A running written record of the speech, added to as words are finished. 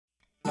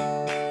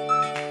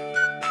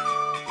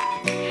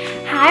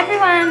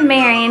everyone,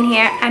 Marian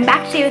here. I'm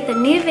back to you with a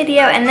new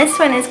video, and this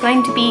one is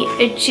going to be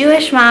a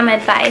Jewish mom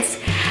advice.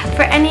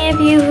 For any of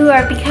you who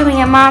are becoming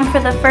a mom for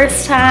the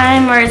first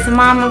time or is a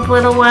mom of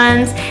little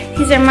ones,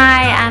 these are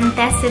my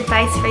best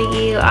advice for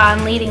you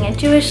on leading a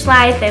Jewish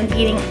life and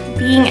being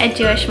a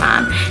Jewish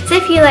mom. So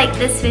if you like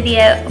this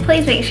video,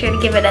 please make sure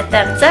to give it a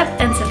thumbs up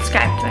and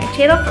subscribe to my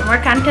channel for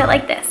more content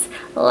like this.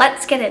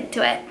 Let's get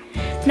into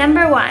it.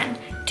 Number 1.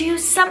 Do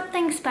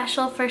something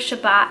special for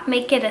Shabbat.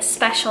 Make it a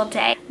special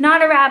day.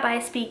 Not a rabbi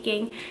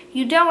speaking.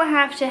 You don't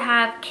have to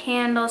have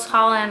candles,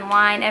 challah, and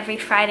wine every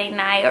Friday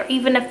night, or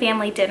even a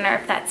family dinner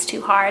if that's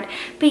too hard.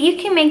 But you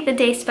can make the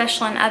day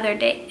special in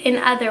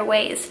other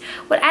ways.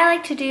 What I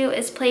like to do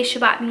is play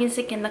Shabbat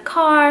music in the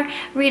car,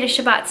 read a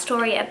Shabbat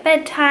story at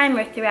bedtime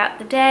or throughout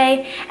the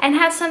day, and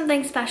have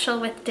something special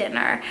with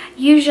dinner.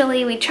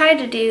 Usually we try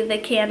to do the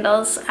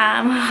candles,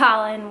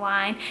 challah, and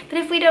wine. But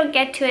if we don't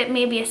get to it,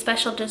 maybe a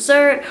special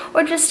dessert,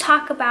 or just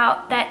talk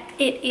about that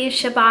it is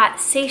Shabbat,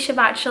 say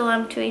Shabbat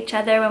Shalom to each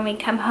other when we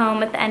come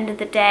home at the end of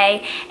the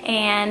day,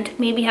 and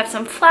maybe have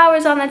some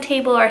flowers on the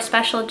table or a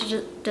special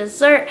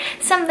dessert,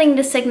 something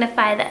to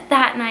signify that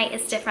that night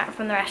is different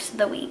from the rest of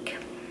the week.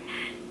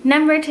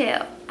 Number 2,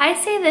 I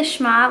say the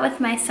Shema with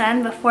my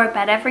son before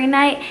bed every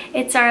night.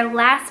 It's our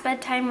last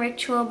bedtime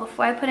ritual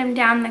before I put him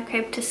down in the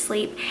crib to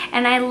sleep,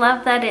 and I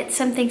love that it's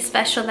something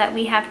special that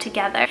we have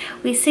together.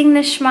 We sing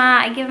the Shema,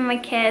 I give him a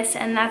kiss,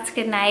 and that's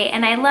good night,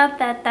 and I love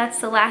that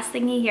that's the last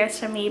thing he hears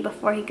from me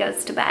before he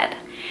goes to bed.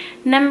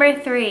 Number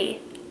 3.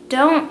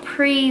 Don't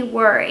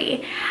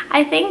pre-worry.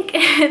 I think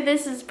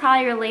this is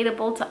probably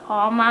relatable to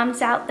all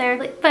moms out there,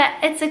 but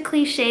it's a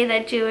cliche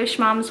that Jewish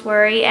moms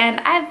worry, and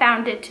I've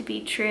found it to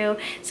be true.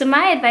 So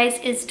my advice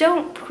is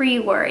don't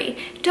pre-worry.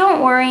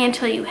 Don't worry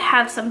until you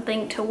have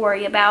something to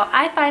worry about.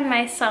 I find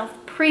myself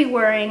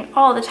pre-worrying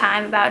all the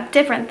time about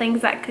different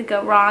things that could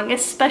go wrong,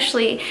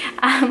 especially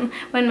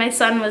when my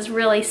son was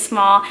really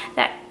small.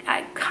 That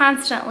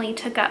constantly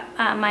took up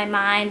my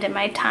mind and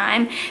my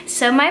time.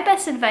 So my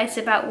best advice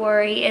about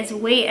worry is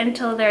wait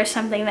until there's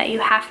something that you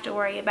have to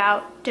worry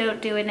about.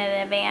 Don't do it in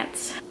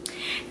advance.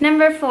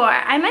 Number 4,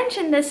 I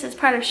mentioned this as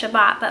part of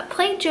Shabbat, but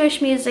play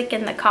Jewish music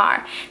in the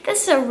car.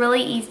 This is a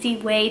really easy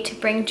way to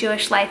bring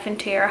Jewish life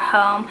into your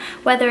home.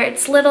 Whether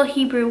it's little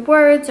Hebrew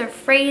words or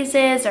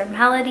phrases or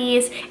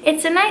melodies,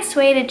 it's a nice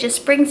way to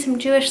just bring some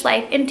Jewish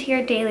life into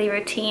your daily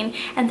routine.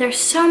 And there's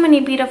so many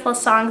beautiful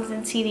songs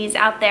and CDs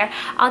out there.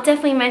 I'll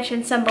definitely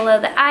mention some below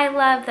that I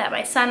love, that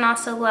my son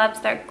also loves.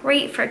 They're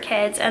great for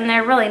kids, and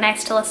they're really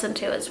nice to listen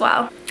to as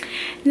well.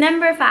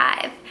 Number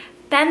 5.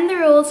 Bend the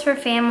rules for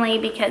family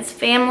because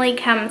family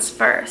comes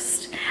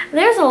first.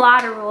 There's a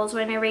lot of rules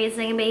when you're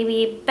raising a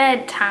baby: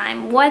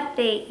 bedtime, what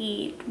they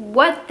eat,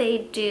 what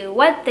they do,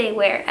 what they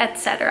wear,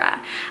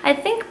 etc. I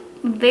think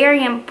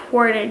very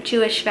important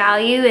Jewish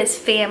value is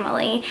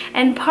family,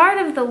 and part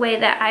of the way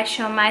that I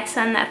show my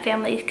son that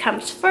family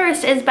comes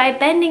first is by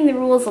bending the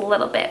rules a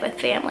little bit with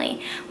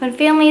family. When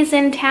family's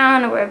in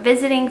town or we're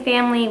visiting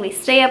family, we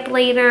stay up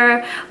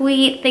later, we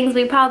eat things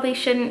we probably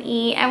shouldn't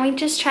eat, and we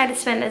just try to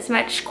spend as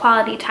much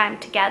quality time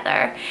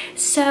together.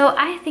 So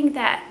I think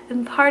that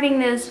imparting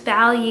those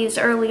values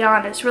early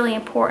on is really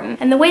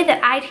important, and the way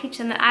that I teach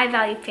them that I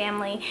value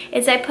family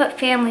is I put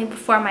family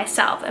before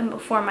myself and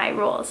before my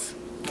rules.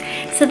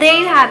 So there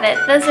you have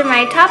it. Those are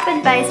my top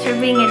advice for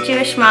being a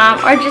Jewish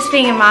mom, or just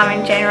being a mom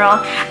in general.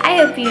 I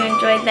hope you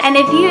enjoyed that. And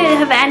if you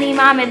have any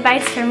mom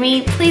advice for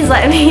me, please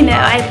let me know.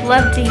 I'd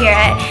love to hear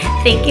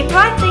it. Thank you for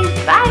watching.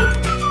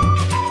 Bye!